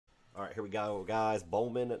All right, here we go, guys.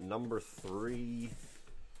 Bowman number 3,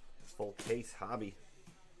 full case hobby.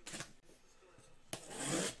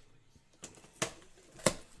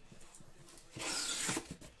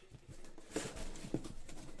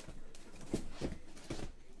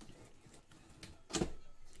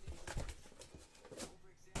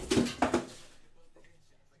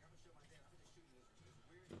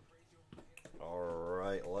 All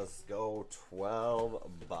right, let's go.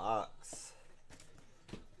 12 box.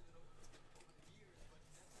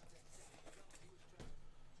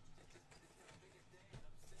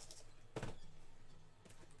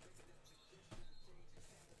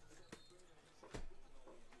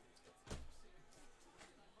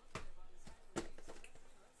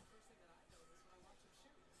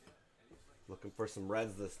 Looking for some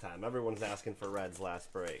Reds this time. Everyone's asking for Reds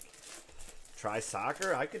last break. Try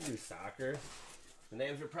soccer? I could do soccer. The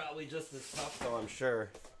names are probably just as tough, though, I'm sure.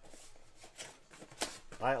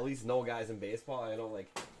 I at least know guys in baseball. I know,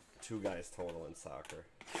 like, 2 guys total in soccer.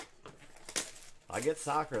 I get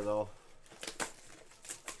soccer, though.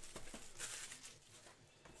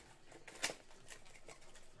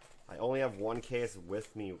 I only have 1 case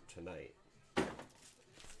with me tonight.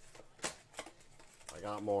 I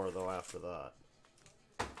got more, though, after that.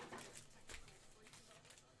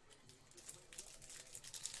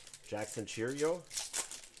 Jackson Chourio.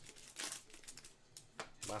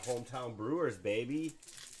 My hometown Brewers, baby.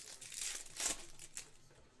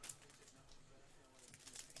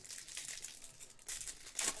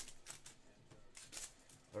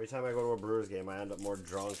 Every time I go to a Brewers game, I end up more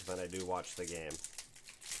drunk than I do watch the game.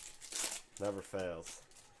 Never fails.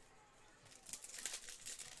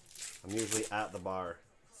 I'm usually at the bar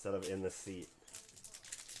instead of in the seat.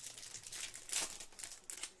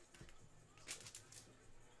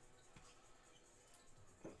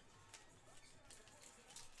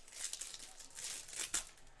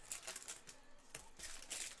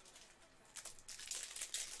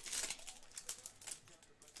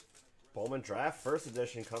 Bowman Draft First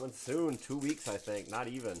Edition coming soon. 2 weeks, I think. Not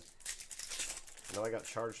even. I know I got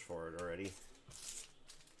charged for it already.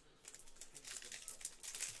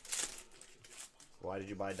 Why did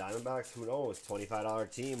you buy Diamondbacks? Who knows?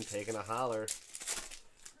 $25 team taking a holler.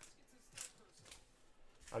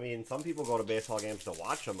 I mean, some people go to baseball games to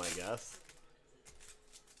watch them, I guess.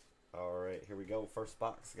 Alright, here we go. First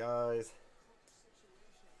box, guys.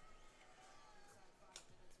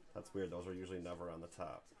 That's weird. Those are usually never on the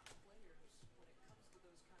top.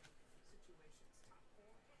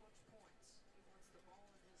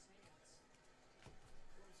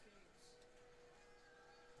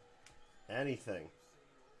 Anything.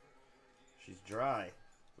 She's dry.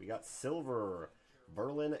 We got silver.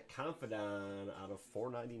 Berlin Confidant out of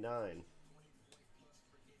 $4.99.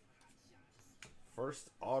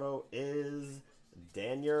 First auto is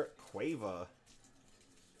Daniel Cueva.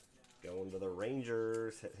 Going to the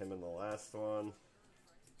Rangers. Hit him in the last one.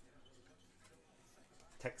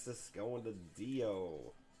 Texas going to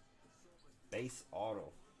Dio. Base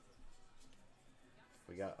auto.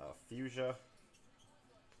 We got a Fuchsia.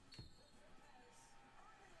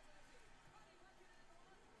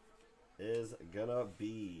 Is gonna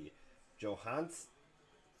be Johankinsi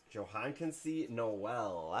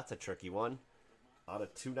Noel. That's a tricky one. Out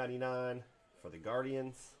of $2.99 for the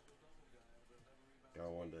Guardians.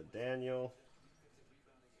 Going to Daniel.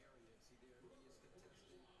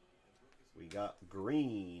 We got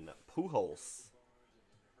green Pujols.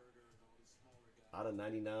 Out of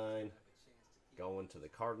 99. Going to the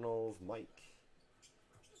Cardinals, Mike.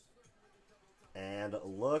 And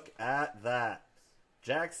look at that.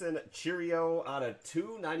 Jackson Chourio out of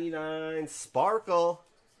 $2.99. Sparkle.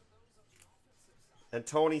 And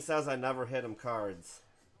Tony says I never hit him cards.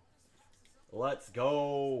 Let's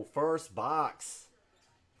go. First box.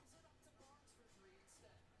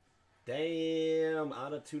 Damn.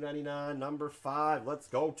 Out of $2.99. Number 5. Let's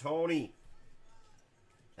go, Tony.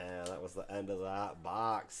 And that was the end of that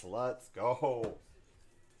box. Let's go.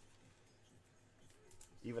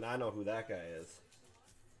 Even I know who that guy is.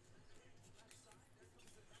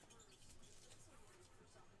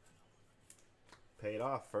 Paid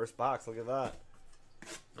off. First box. Look at that.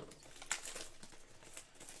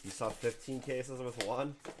 You saw 15 cases with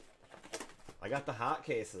 1? I got the hot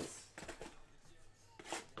cases.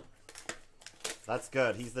 That's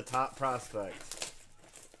good. He's the top prospect.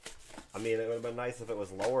 I mean, it would have been nice if it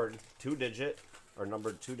was lowered 2-digit or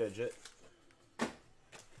numbered 2-digit.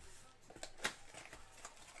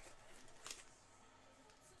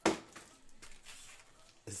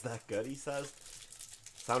 Is that good, he says?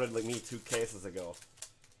 Sounded like me 2 cases ago.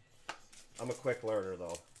 I'm a quick learner,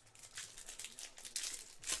 though.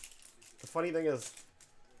 The funny thing is,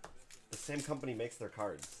 The same company makes their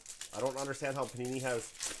cards. I don't understand how Panini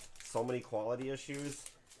has so many quality issues,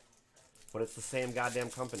 but it's the same goddamn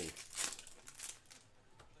company.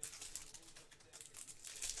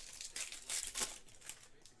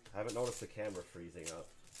 I haven't noticed the camera freezing up.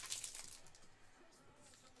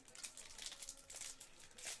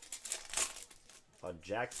 A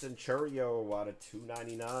Jackson Chourio out of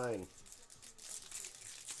 $2.99.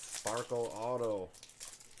 Sparkle Auto.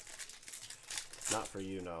 Not for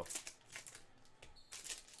you, no.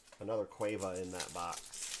 Another Cueva in that box.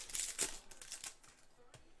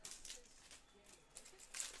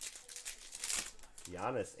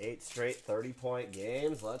 Giannis, 8 straight 30-point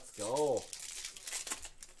games. Let's go.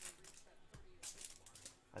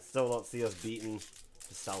 I still don't see us beating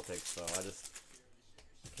the Celtics, though. I just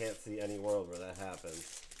can't see any world where that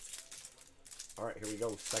happens. All right, here we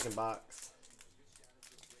go. Second box.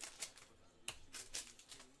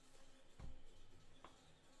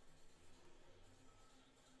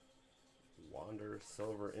 Wander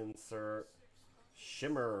silver insert.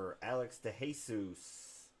 Shimmer Alex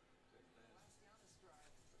DeJesus.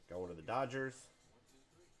 Going to the Dodgers.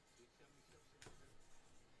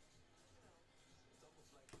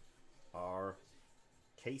 Our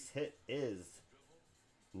case hit is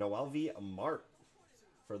Noelvi Mart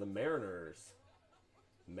for the Mariners.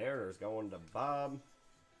 Mariners going to Bob.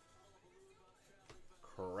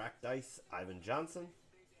 Cracked Ice Ivan Johnson.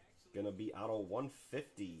 Gonna be out of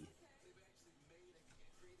 150.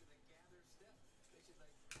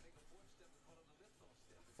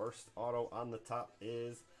 First auto on the top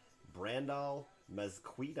is Brandal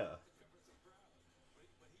Mezquita.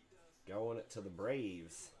 Going it to the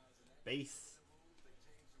Braves. Base.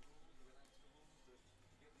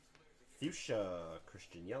 Fuchsia.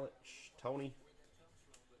 Christian Yelich. Tony.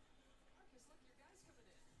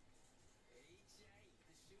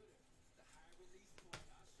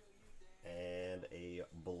 And a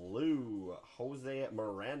blue Jose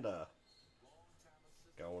Miranda.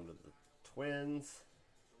 Going to the Twins.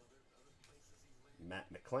 Matt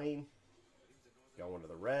McClain. Going to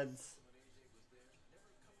the Reds.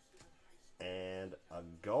 And a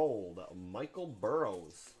gold, Michael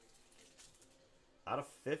Burrows. Out of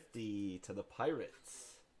 50 to the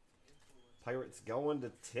Pirates. Pirates going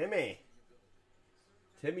to Timmy.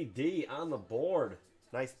 Timmy D on the board.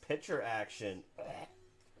 Nice pitcher action.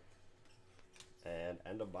 And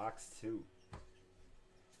end of box 2.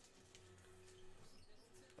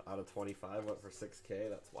 Out of 25 went for 6K.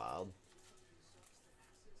 That's wild.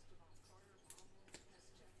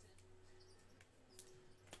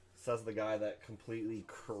 Says the guy that completely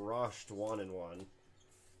crushed 1-1.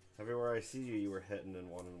 Everywhere I see you, you were hitting in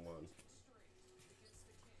 1-1.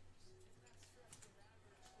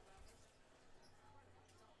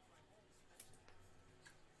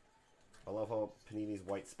 I love how Panini's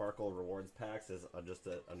White Sparkle Rewards Packs is just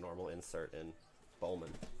a normal insert in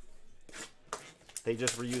Bowman. They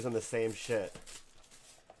just reusing the same shit.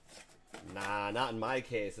 Nah, not in my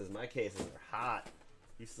cases. My cases are hot.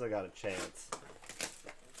 You still got a chance.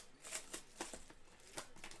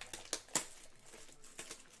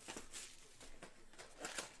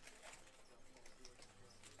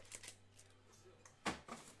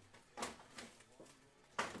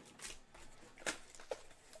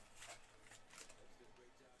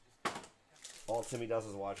 All Timmy does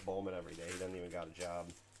is watch Bowman every day. He doesn't even got a job.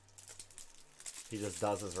 He just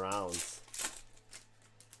does his rounds.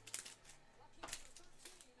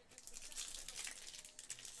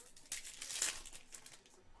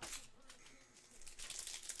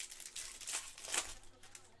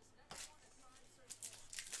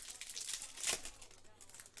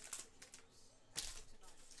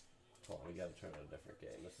 Oh, we gotta turn on a different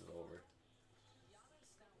game. This is over.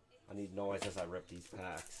 I need noise as I rip these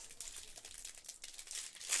packs.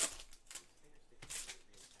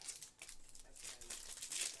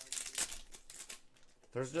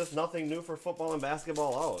 There's just nothing new for football and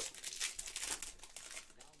basketball out.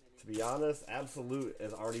 To be honest, Absolute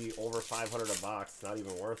is already over 500 a box. Not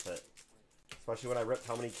even worth it. Especially when I ripped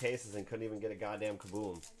how many cases and couldn't even get a goddamn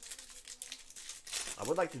kaboom. I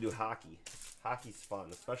would like to do hockey. Hockey's fun,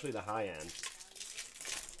 especially the high end.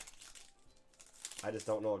 I just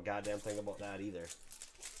don't know a goddamn thing about that either.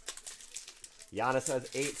 Giannis has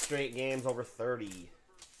 8 straight games over 30.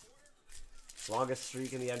 Longest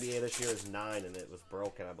streak in the NBA this year is 9, and it was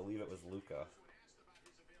broken. I believe it was Luka.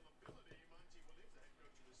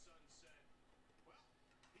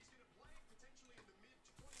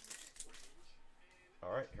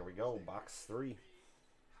 All right, here we go. Box 3.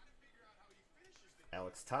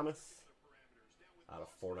 Alex Thomas out of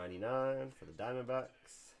 $4.99 for the Diamondbacks.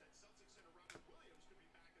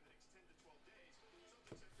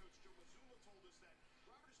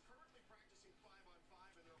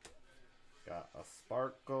 Got a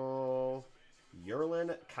Sparkle.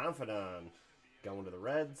 Yerlin Confidant going to the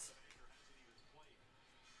Reds.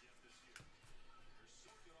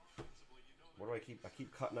 What do I keep? I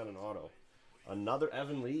keep cutting on an auto. Another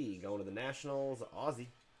Evan Lee going to the Nationals. Aussie.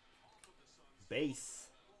 Base.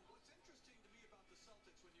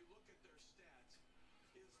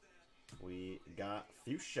 We got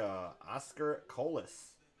Fuchsia. Oscar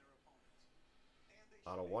Colas.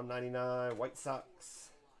 Out of 199. White Sox.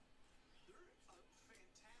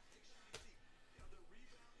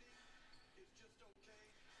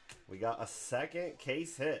 We got a second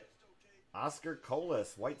case hit. Oscar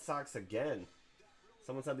Colas, White Sox again.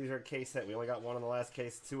 Someone said these are a case hit. We only got one in the last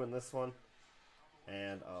case, 2 in this one.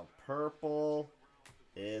 And a purple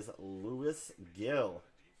is Lewis Gill.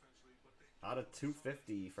 Out of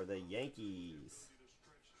 250 for the Yankees.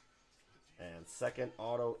 And second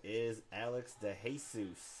auto is Alex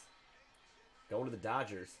DeJesus. Going to the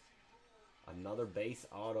Dodgers. Another base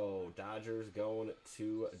auto. Dodgers going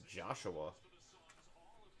to Joshua.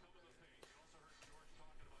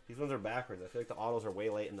 These ones are backwards. I feel like the autos are way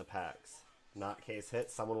late in the packs. Not case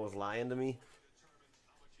hit. Someone was lying to me.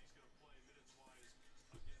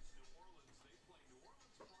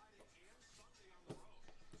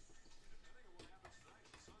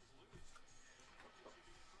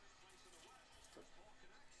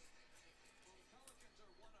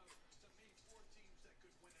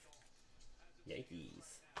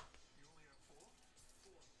 Yankees.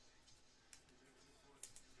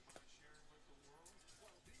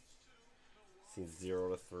 Seems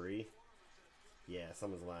 0 to 3. Yeah,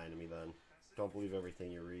 someone's lying to me then. Don't believe everything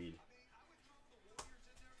you read. I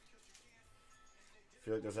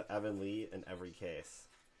feel like there's an Evan Lee in every case.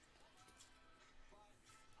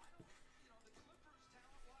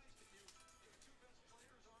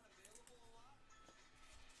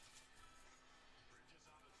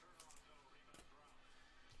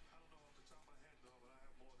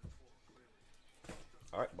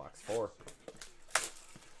 Alright, box 4.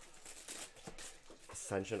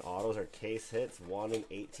 Ascension autos are case hits. 1 in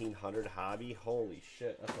 1800 hobby. Holy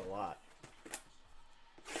shit, that's a lot.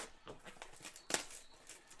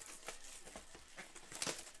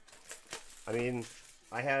 I mean,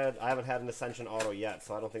 I haven't had an Ascension auto yet,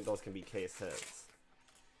 so I don't think those can be case hits.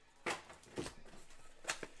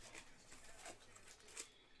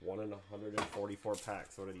 1 in 144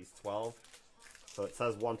 packs. What are these, 12? So it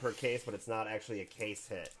says 1 per case, but it's not actually a case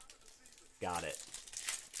hit. Got it.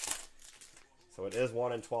 So it is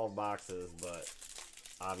 1 in 12 boxes, but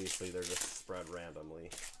obviously they're just spread randomly.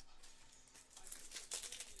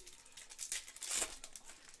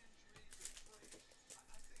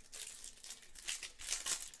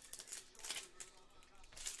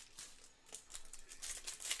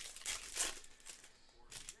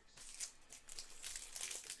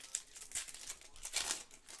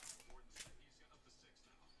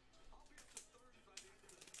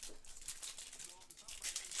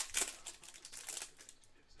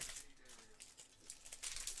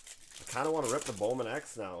 I kind of want to rip the Bowman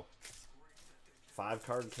X now.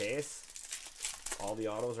 5-card case. All the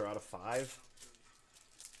autos are out of 5.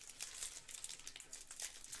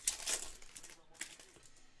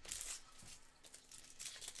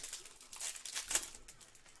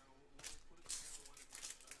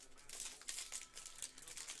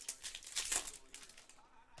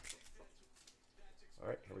 All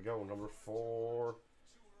right, here we go. Number 4.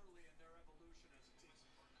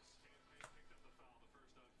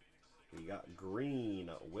 We got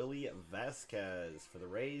green, Willie Vasquez for the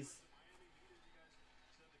Rays.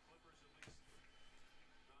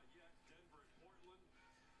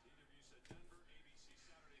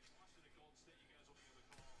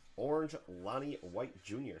 Orange, Lonnie White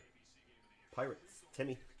Jr. Pirates,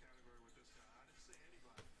 Timmy.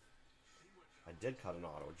 I did cut an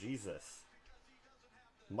auto, Jesus.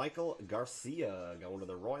 Michael Garcia going to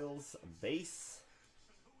the Royals, base.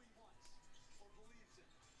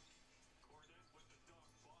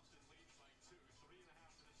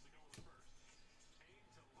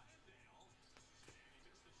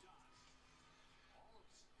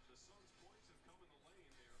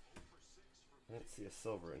 I didn't see a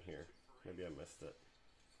silver in here. Maybe I missed it.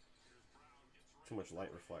 Too much light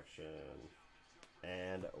reflection.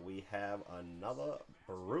 And we have another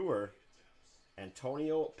Brewer,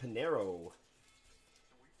 Antonio Pinero.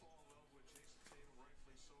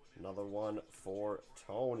 Another one for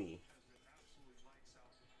Tony.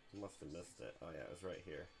 Must have missed it. Oh yeah, it was right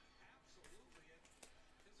here.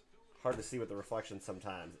 Hard to see with the reflection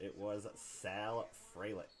sometimes. It was Sal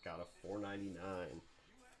Frelick. Got a $4.99.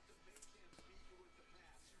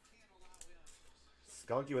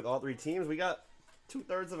 Skunky with all 3 teams. We got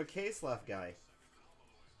 2/3 of a case left, guy.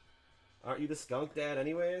 Aren't you the skunk dad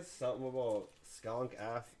anyways? Something about skunk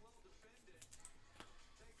F.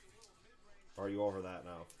 Or are you over that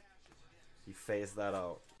now? You phased that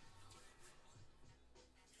out.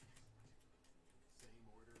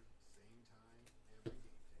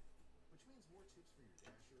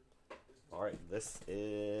 Alright, this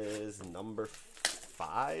is number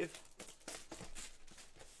 5.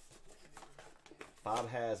 Bob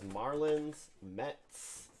has Marlins,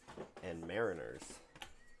 Mets, and Mariners.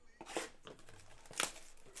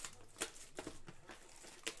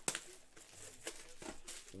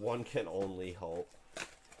 One can only hope.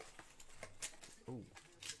 Ooh.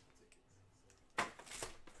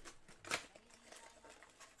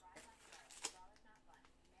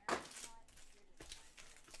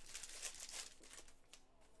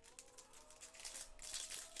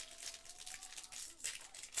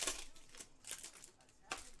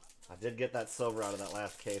 I did get that silver out of that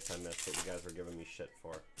last case I missed that you guys were giving me shit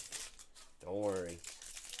for. Don't worry.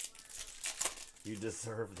 You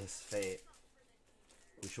deserve this fate.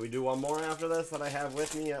 Should we do one more after this that I have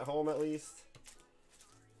with me at home at least?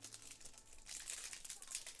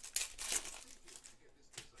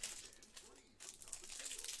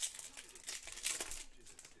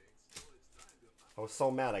 I was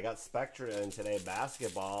so mad. I got Spectra in today,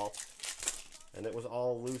 basketball, and it was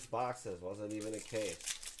all loose boxes. Wasn't even a case.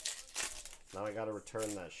 Now I gotta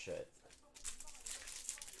return that shit.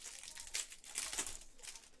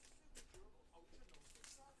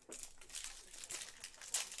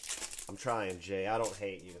 I'm trying, Jay. I don't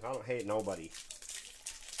hate you. I don't hate nobody.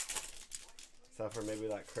 Except for maybe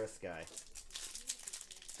that Chris guy.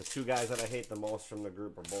 The 2 guys that I hate the most from the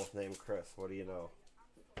group are both named Chris. What do you know?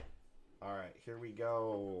 Alright, here we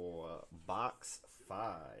go. Box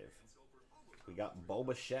 5. We got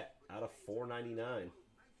Boba Fett out of $4.99.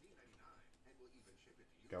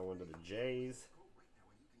 Going to the Jays.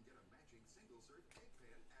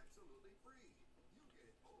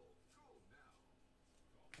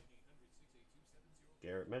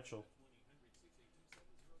 Garrett Mitchell.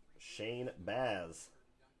 Shane Baz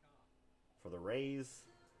for the Rays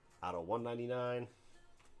out of $1.99.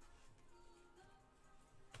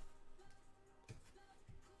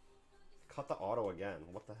 Cut the auto again.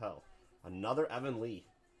 What the hell? Another Evan Lee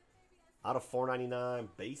out of $4.99.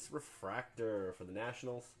 Base refractor for the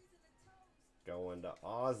Nationals. Going to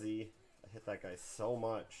Ozzy. I hit that guy so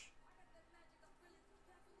much.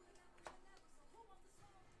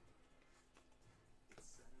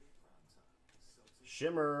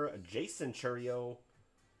 Shimmer, Jason Chourio.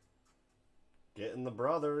 Getting the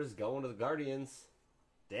brothers. Going to the Guardians.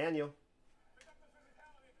 Daniel.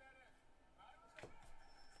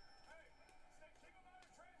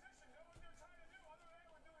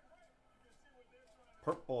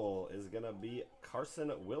 Purple is going to be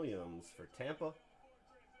Carson Williams for Tampa.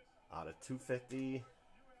 Out of $250.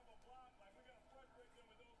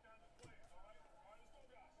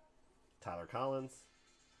 Tyler Collins.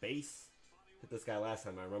 Base. Hit this guy last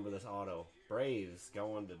time. I remember this auto. Braves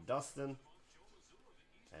going to Dustin.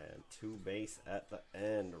 And 2 base at the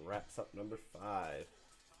end. Wraps up number 5.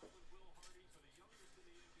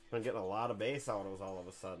 Been getting a lot of base autos all of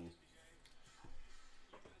a sudden.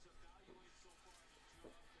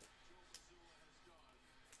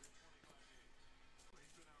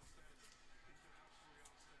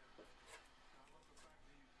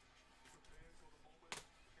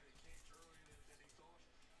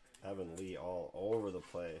 Evan Lee all over the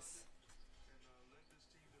place.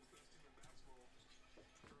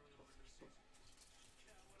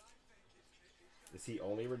 Is he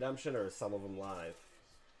only redemption or is some of them live?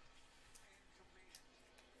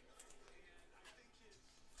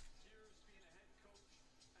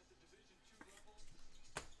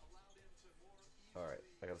 Alright,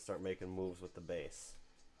 I gotta start making moves with the base.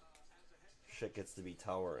 Shit gets to be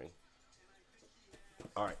towering.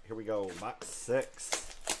 Alright, here we go. Box 6.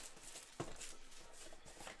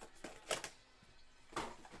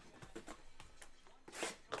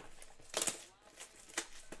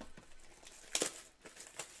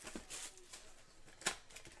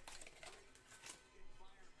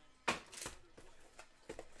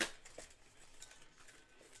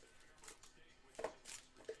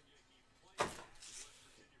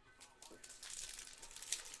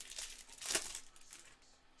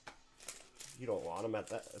 You don't want them at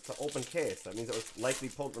that. It's an open case. That means it was likely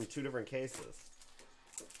pulled from 2 different cases.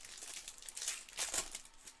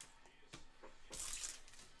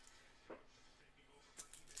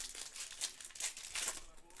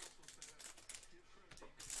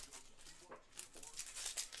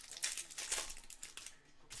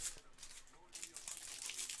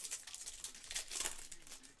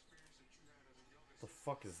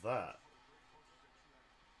 fuck is that?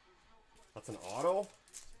 That's an auto?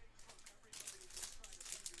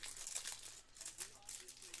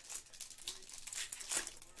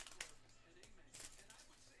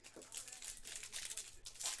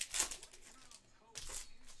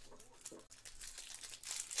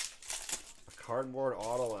 A cardboard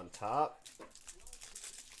auto on top?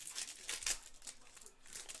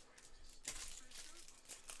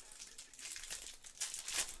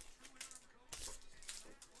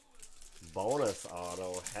 Bonus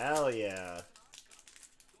auto. Hell yeah.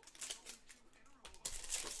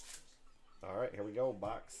 Alright, here we go.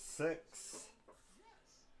 Box 6.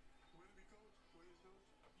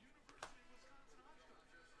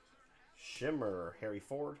 Shimmer. Harry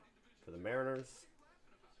Ford for the Mariners.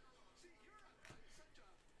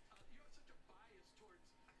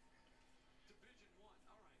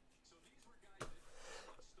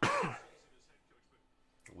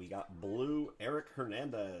 We got blue Eric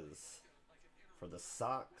Hernandez for the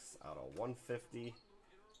Sox out of 150.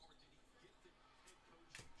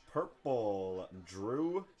 Purple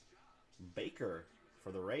Drew Baker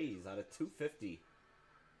for the Rays out of 250.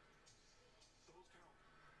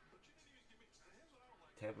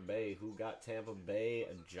 Tampa Bay. Who got Tampa Bay?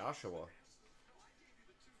 Joshua.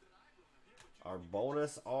 Our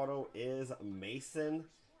bonus auto is Mason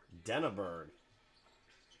Denneberg.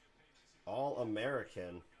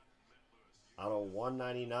 All-American out of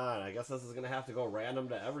 199. I guess this is going to have to go random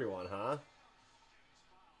to everyone, huh?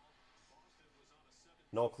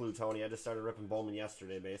 No clue, Tony. I just started ripping Bowman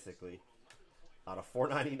yesterday, basically. Out of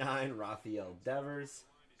 499, Rafael Devers.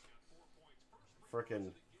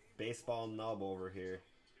 Frickin' baseball nub over here.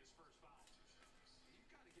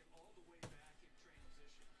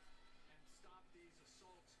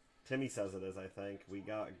 Timmy says it is, I think. We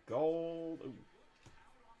got gold. Ooh.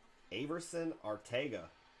 Averson Arteaga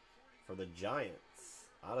for the Giants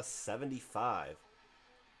out of 75.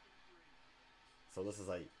 So this is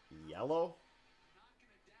a yellow.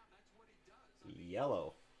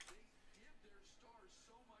 Yellow.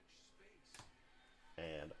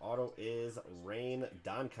 And auto is Rain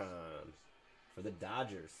Doncon for the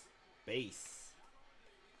Dodgers. Base.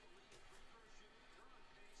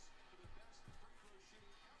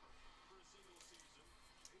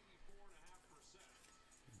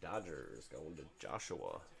 Dodgers going to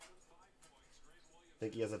Joshua.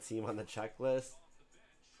 Think he has a team on the checklist.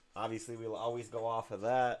 Obviously, we'll always go off of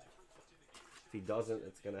that. If he doesn't,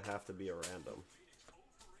 it's going to have to be a random.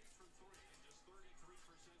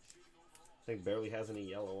 I think barely has any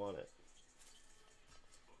yellow on it.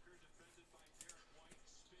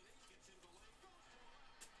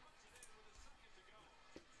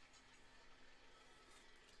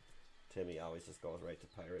 Timmy always just goes right to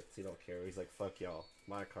Pirates. He don't care. He's like, fuck y'all.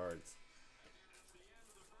 My cards.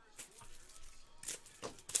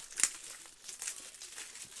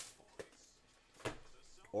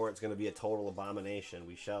 Or it's going to be a total abomination.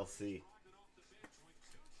 We shall see.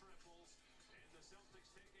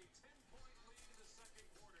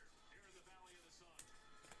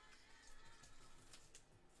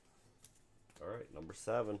 All right, number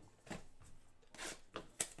 7.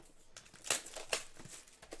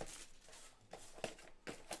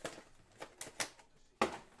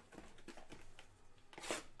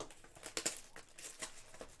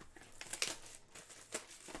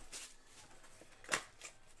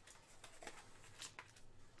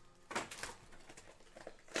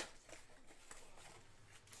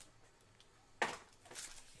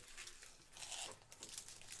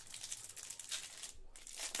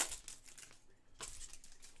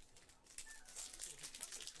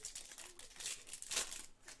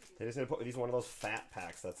 They just need to put these one of those fat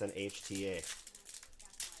packs that's in HTA.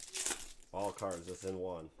 All cards just in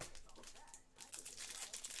one.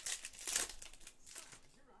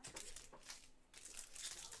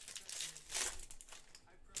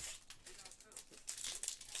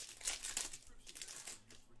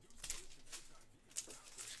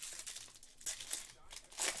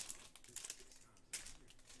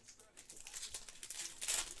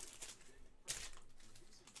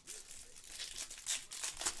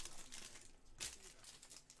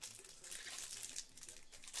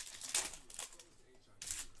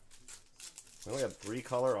 We only have 3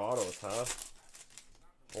 color autos, huh?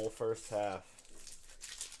 Whole first half.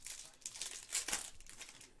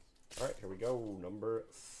 Alright, here we go. Number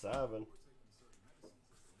 7.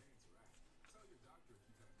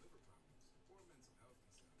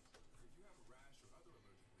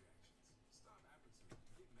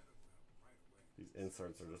 These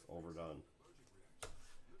inserts are just overdone.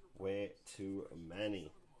 Way too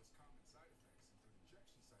many.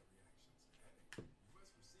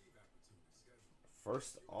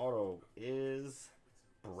 First auto is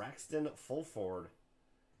Braxton Fulford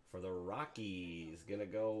for the Rockies. Gonna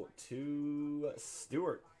go to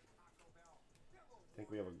Stewart. I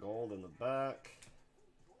think we have a gold in the back.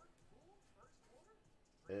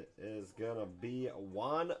 It is gonna be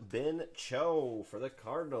Juan Bin Cho for the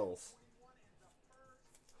Cardinals.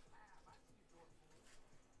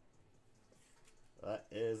 That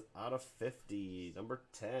is out of 50. Number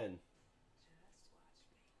 10.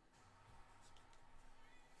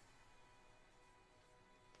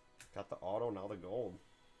 Got the auto, now the gold.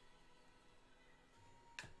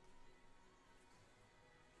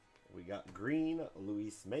 We got green,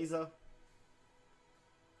 Luis Meza.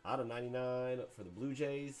 Out of 99 for the Blue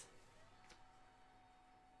Jays.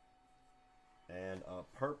 And a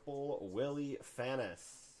purple Willie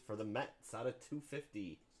Fanis for the Mets out of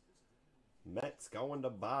 250. Mets going to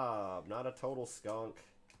Bob. Not a total skunk.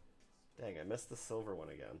 Dang, I missed the silver one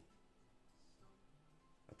again.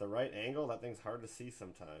 At the right angle, that thing's hard to see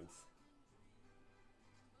sometimes.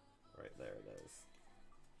 Right there it is.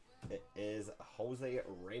 It is Jose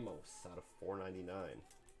Ramos out of 499.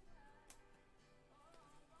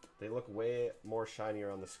 They look way more shinier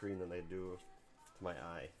on the screen than they do to my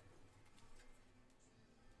eye.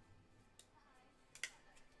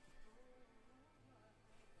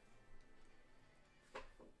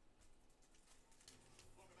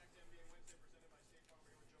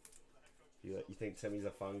 You think Timmy's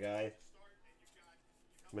a fun guy?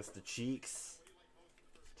 Mr. Cheeks.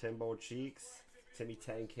 Timbo Cheeks. Timmy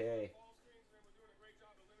 10K.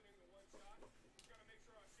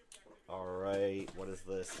 Alright, what is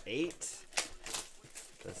this? 8?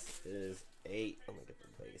 This is 8. I'm gonna get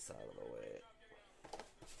the base out of the way.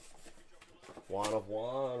 1 of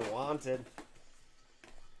 1. Wanted.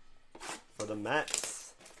 For the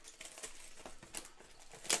Mets.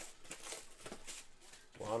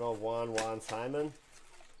 1 of 1. Juan Simon.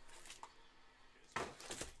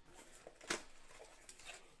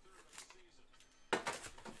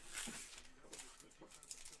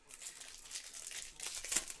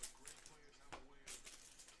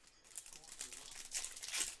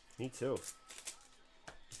 Me too.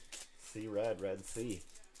 See red, red sea.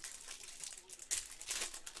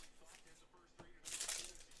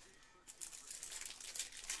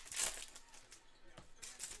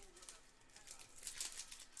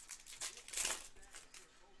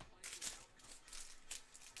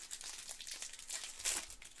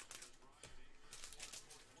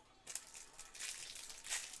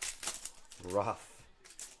 Rough.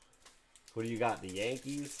 Who do you got? The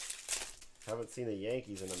Yankees? Haven't seen the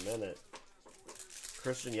Yankees in a minute.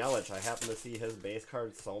 Christian Yelich, I happen to see his base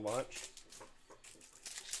card so much.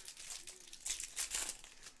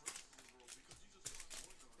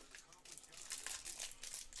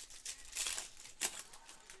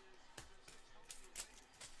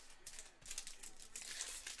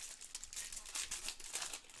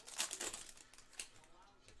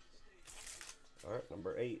 Alright,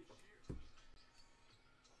 number 8.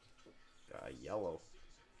 Got yellow.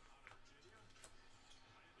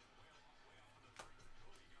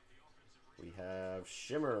 We have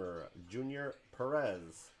Shimmer Junior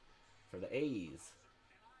Perez for the A's.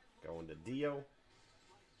 Going to Dio.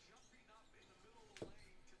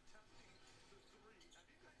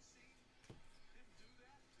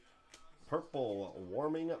 Purple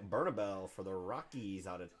Warming Bernabel for the Rockies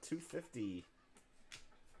out of 250.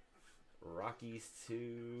 Rockies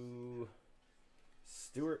to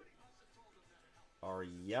Stewart. Our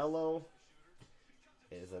yellow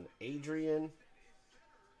is an Adrian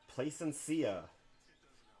Placencia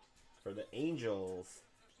for the Angels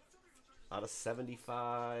out of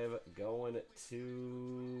 75, going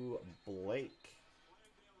to Blake.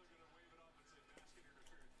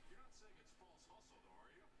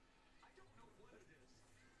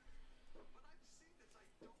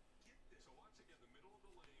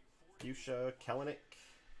 Fuchsia Kellenic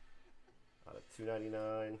out of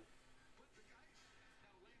 299.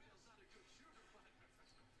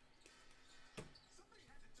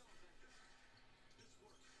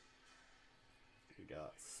 We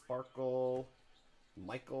got Sparkle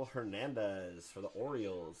Michael Hernandez for the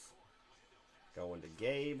Orioles. Going to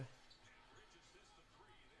Gabe.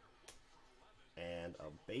 And a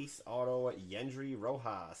base auto Yendry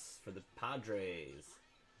Rojas for the Padres.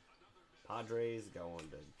 Padres going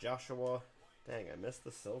to Joshua. Dang, I missed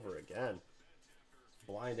the silver again.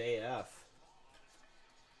 Blind AF.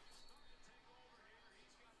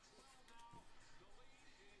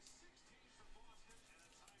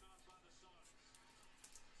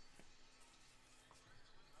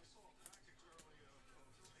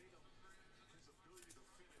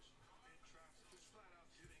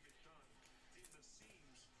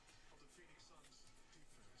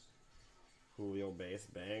 base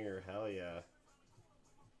banger. Hell yeah.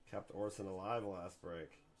 Kept Orson alive last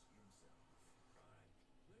break.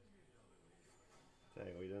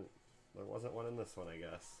 Dang, we didn't. There wasn't one in this one, I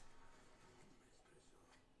guess.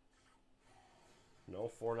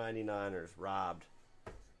 No 499ers. Robbed.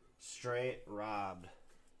 Straight robbed.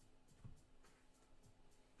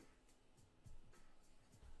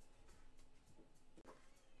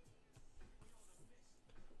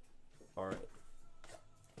 All right.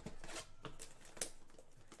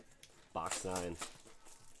 Box 9.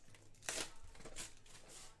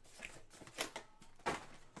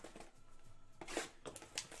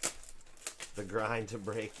 The grind to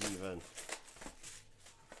break even.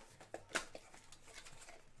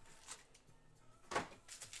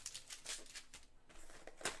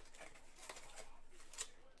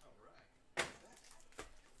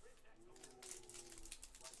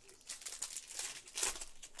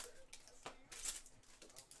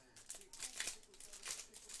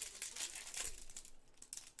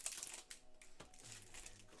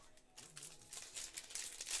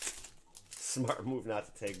 Smart move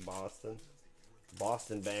not to take Boston.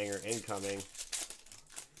 Boston banger incoming.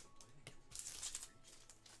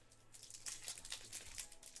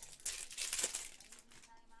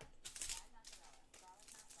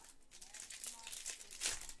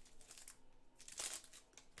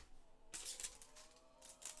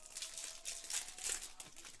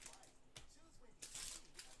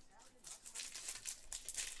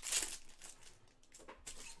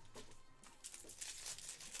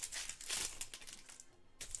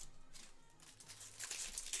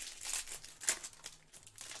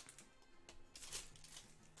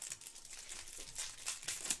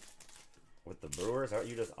 With the Brewers, aren't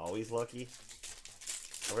you just always lucky?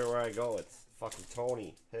 Everywhere I go, it's fucking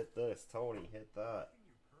Tony. Hit this, Tony, hit that.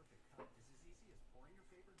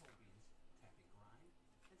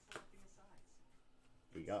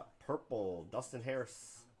 We got purple, Dustin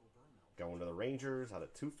Harris. Going to the Rangers out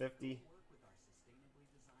of 250.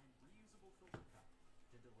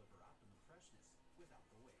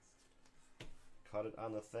 Cut it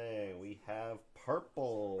on the thing. We have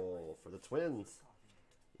purple for the Twins.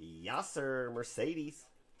 Yasser Mercedes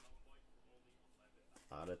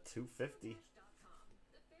out of 250.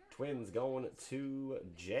 Twins going to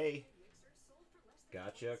Jay.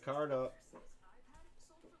 Gotcha card up.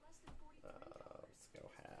 Let's go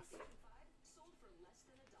half.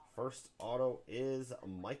 First auto is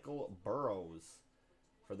Michael Burrows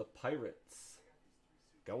for the Pirates.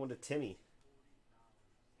 Going to Timmy.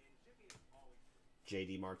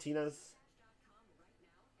 JD Martinez.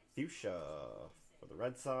 Fuchsia for the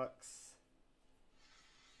Red Sox.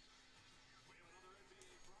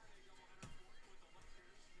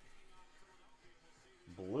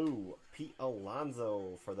 Blue, Pete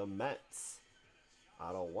Alonso for the Mets.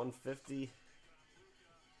 Auto 150.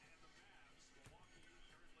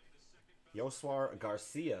 Yoswar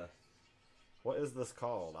Garcia. What is this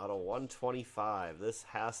called? Auto 125. This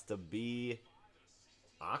has to be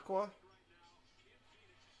Aqua?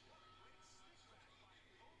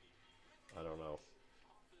 I don't know.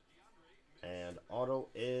 And auto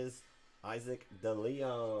is Isaac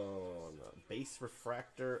DeLeon. Base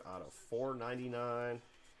refractor out of 499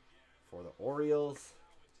 for the Orioles.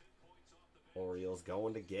 Orioles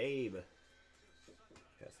going to Gabe.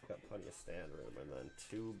 Guess we got plenty of stand room, and then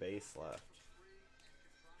 2 base left.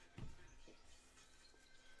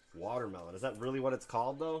 Watermelon. Is that really what it's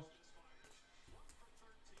called though?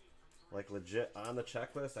 Like legit on the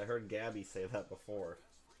checklist? I heard Gabby say that before.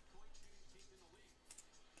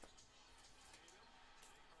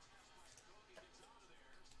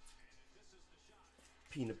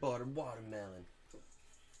 Peanut butter watermelon.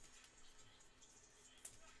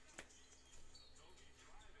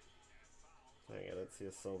 Dang, I didn't see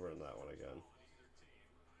a silver in that one again.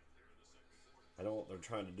 I know what they're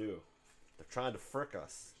trying to do. They're trying to frick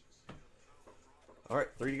us. Alright,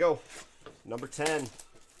 3 to go. Number 10.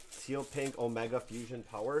 Teal Pink Omega Fusion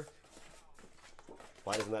Power.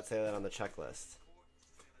 Why doesn't that say that on the checklist?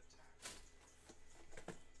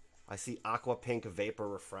 I see Aqua Pink Vapor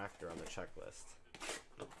Refractor on the checklist.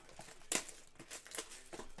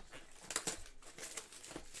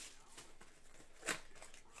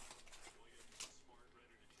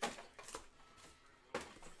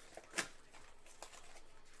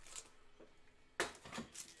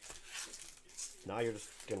 Now you're just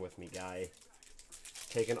fucking with me, guy.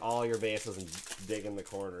 Taking all your bases and digging the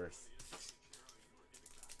corners.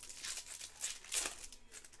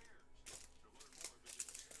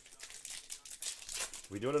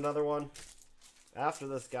 We doing another one? After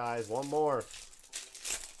this, guys. One more.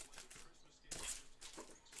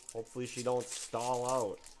 Hopefully she don't stall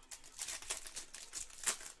out.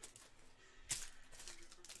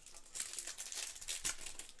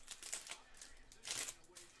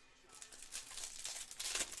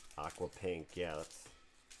 Aqua pink, yeah, that's...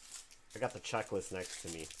 I got the checklist next to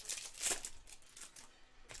me.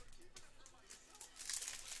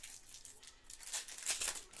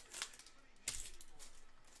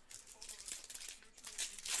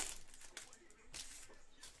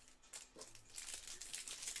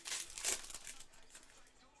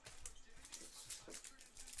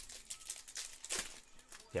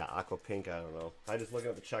 Yeah, aqua pink, I don't know. I just looking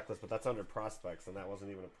at the checklist, but that's under prospects, and that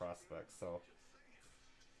wasn't even a prospect, so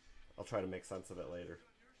I'll try to make sense of it later.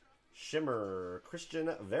 Shimmer, Christian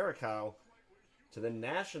Vericow to the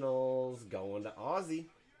Nationals, going to Aussie.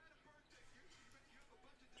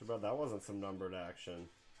 Too bad that wasn't some numbered action.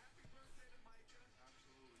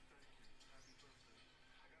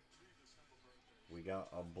 We got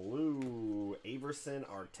a blue Averson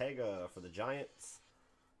Arteaga for the Giants.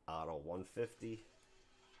 Auto 150.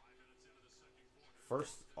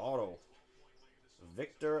 First auto,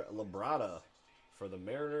 Victor Labrada for the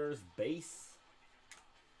Mariners base.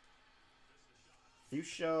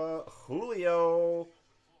 Fuchsia Chourio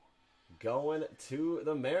going to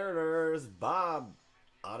the Mariners. Bob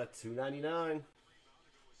out of 299.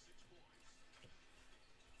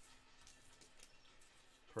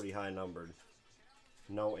 Pretty high numbered.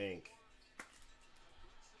 No ink.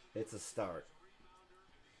 It's a start.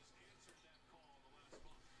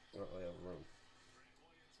 I don't really have room.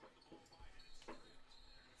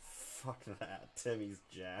 Fuck that. Timmy's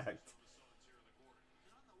jacked.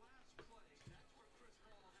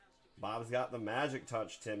 Bob's got the magic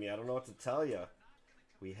touch, Timmy. I don't know what to tell you.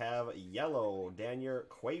 We have yellow Daniel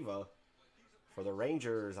Cueva for the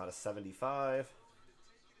Rangers out of 75.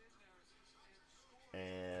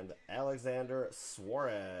 And Alexander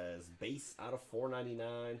Suarez, base out of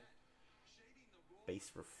 499. Base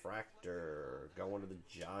refractor going to the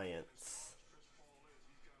Giants.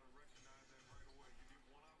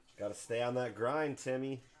 Got to stay on that grind,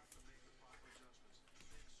 Timmy.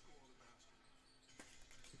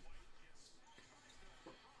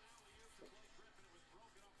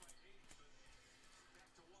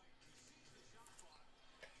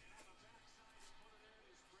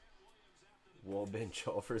 Woolbin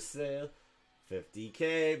Joe for sale.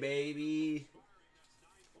 50K, baby.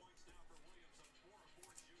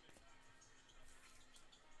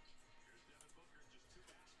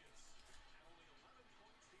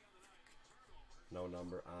 No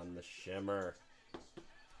number on the shimmer.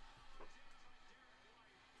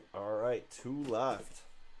 All right, 2 left.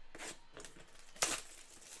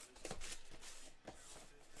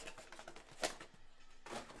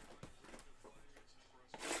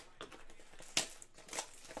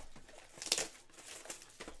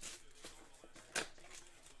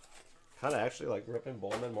 Kind of actually like ripping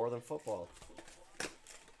Bowman more than football.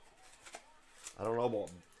 I don't know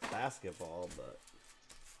about basketball, but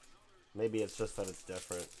maybe it's just that it's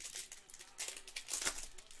different.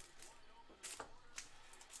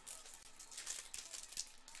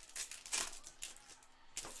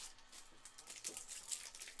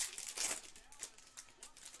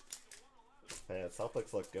 Man,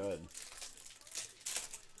 Celtics look good.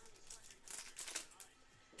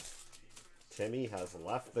 Timmy has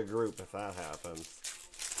left the group if that happens.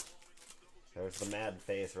 There's the mad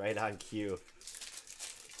face right on cue.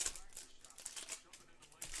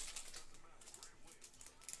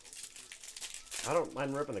 I don't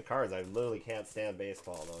mind ripping the cards. I literally can't stand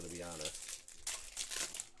baseball, though, to be honest.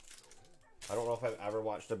 I don't know if I've ever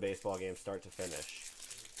watched a baseball game start to finish.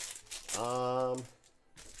 I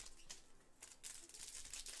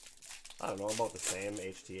don't know, about the same,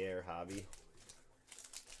 HTA or hobby.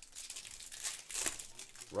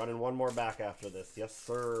 Running one more back after this. Yes,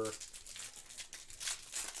 sir.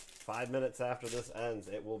 5 minutes after this ends,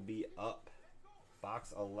 it will be up.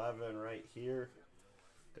 Box 11 right here.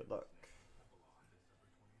 Good luck.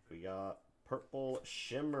 We got Purple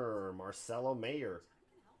Shimmer, Marcelo Mayer.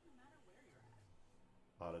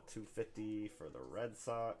 Out of 250 for the Red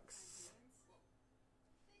Sox.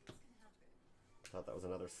 Thought that was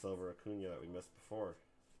another silver Acuna that we missed before.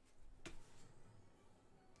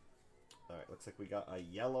 Alright, looks like we got a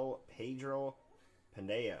yellow Pedro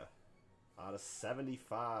Pineda out of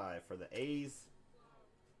 75 for the A's.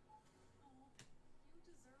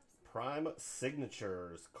 Prime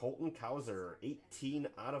Signatures, Colton Cowser, 18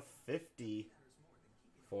 out of 50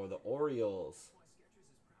 for the Orioles.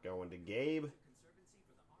 Going to Gabe.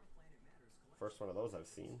 First one of those I've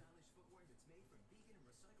seen.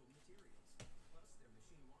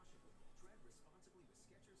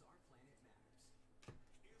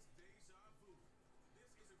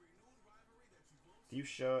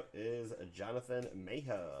 Fuchsia is Jonathan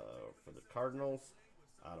Mayha for the Cardinals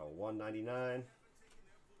out of 199.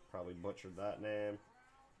 Probably butchered that name.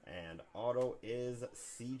 And auto is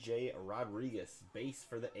CJ Rodriguez, base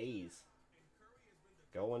for the A's.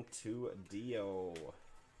 Going to Dio.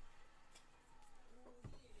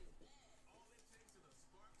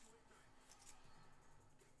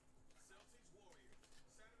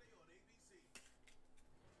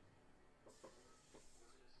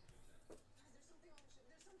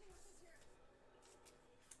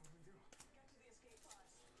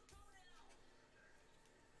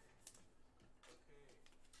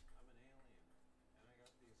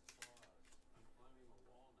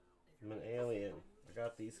 I'm an alien. I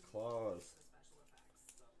got these claws.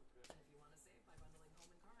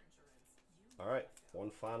 Alright, one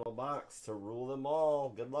final box to rule them all.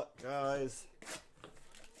 Good luck, guys.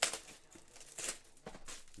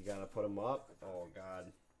 You gotta put them up. Oh,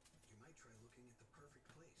 God.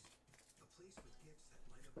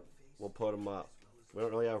 We'll put them up. We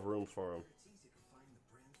don't really have room for them.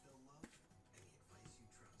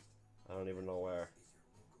 I don't even know where.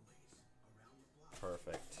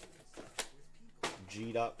 Perfect.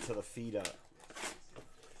 G'd up to the feet up.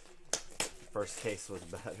 First case was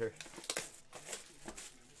better.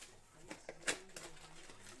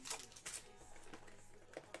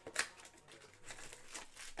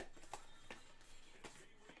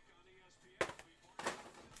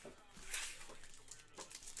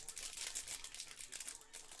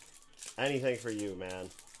 Anything for you, man.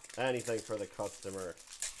 Anything for the customer.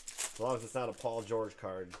 As long as it's not a Paul George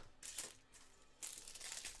card.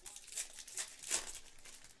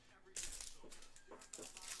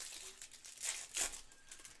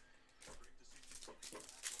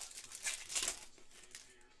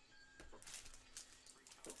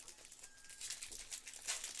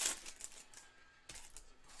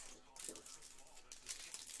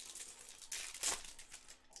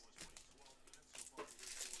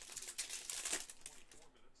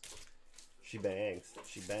 She bangs.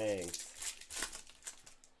 She bangs.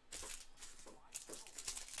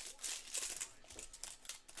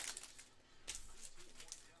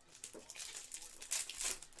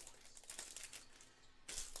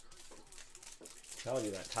 I'm telling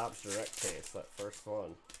you, that Topps Direct case, that first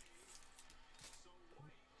one.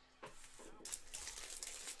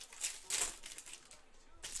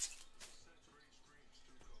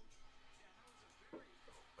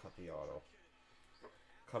 Cut the auto.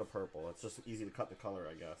 Cut a purple. It's just easy to cut the color,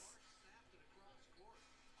 I guess.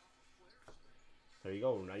 There you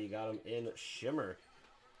go. Now you got them in shimmer.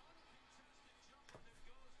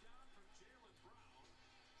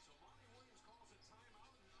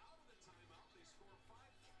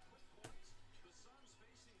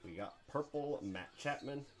 We got purple Matt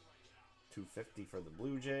Chapman. 250 for the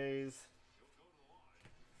Blue Jays.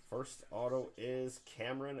 First auto is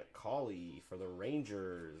Cameron Cawley for the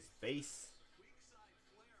Rangers. Base.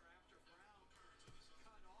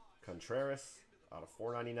 Contreras out of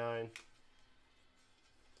 499.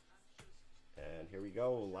 And here we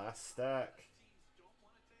go, last stack.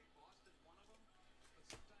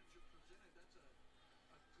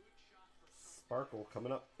 Sparkle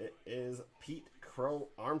coming up. It is Pete Crow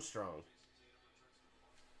Armstrong.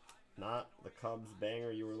 Not the Cubs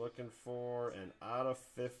banger you were looking for. And out of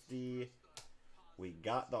 50, we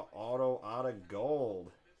got the auto out of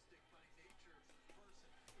gold.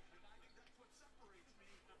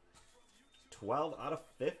 $12 out of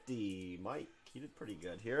 50. Mike, you did pretty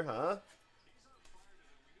good here, huh?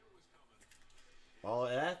 All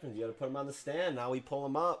it happens, you got to put him on the stand. Now we pull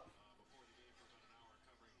him up.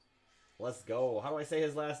 Let's go. How do I say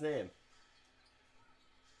his last name?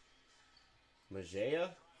 Majea?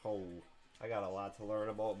 Oh, I got a lot to learn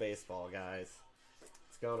about baseball, guys.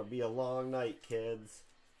 It's going to be a long night, kids.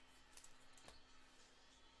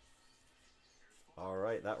 All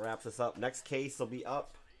right, that wraps us up. Next case will be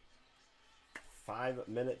up 5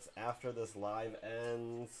 minutes after this live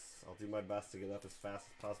ends. I'll do my best to get up as fast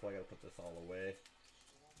as possible. I got to put this all away.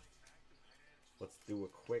 Let's do a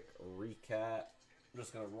quick recap. I'm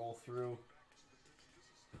just going to roll through.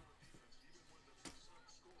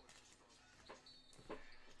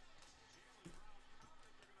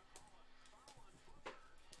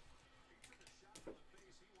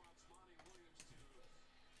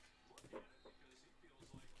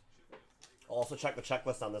 I'll also check the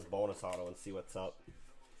checklist on this bonus auto and see what's up.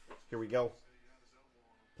 Here we go.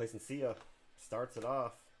 Place and see ya. Starts it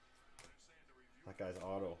off. That guy's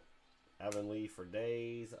auto. Evan Lee for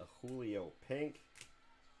days. A Chourio pink.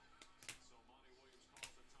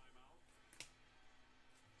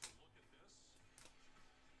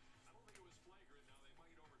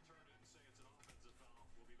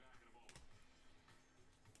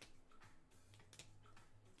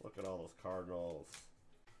 Look at all those Cardinals.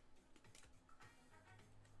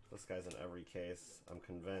 This guy's in every case. I'm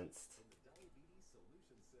convinced.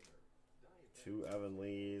 2 Evan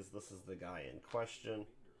Lees. This is the guy in question.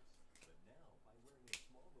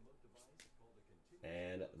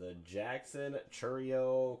 And the Jackson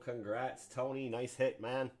Chourio. Congrats, Tony. Nice hit,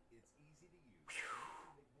 man.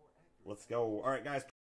 Whew. Let's go. All right, guys.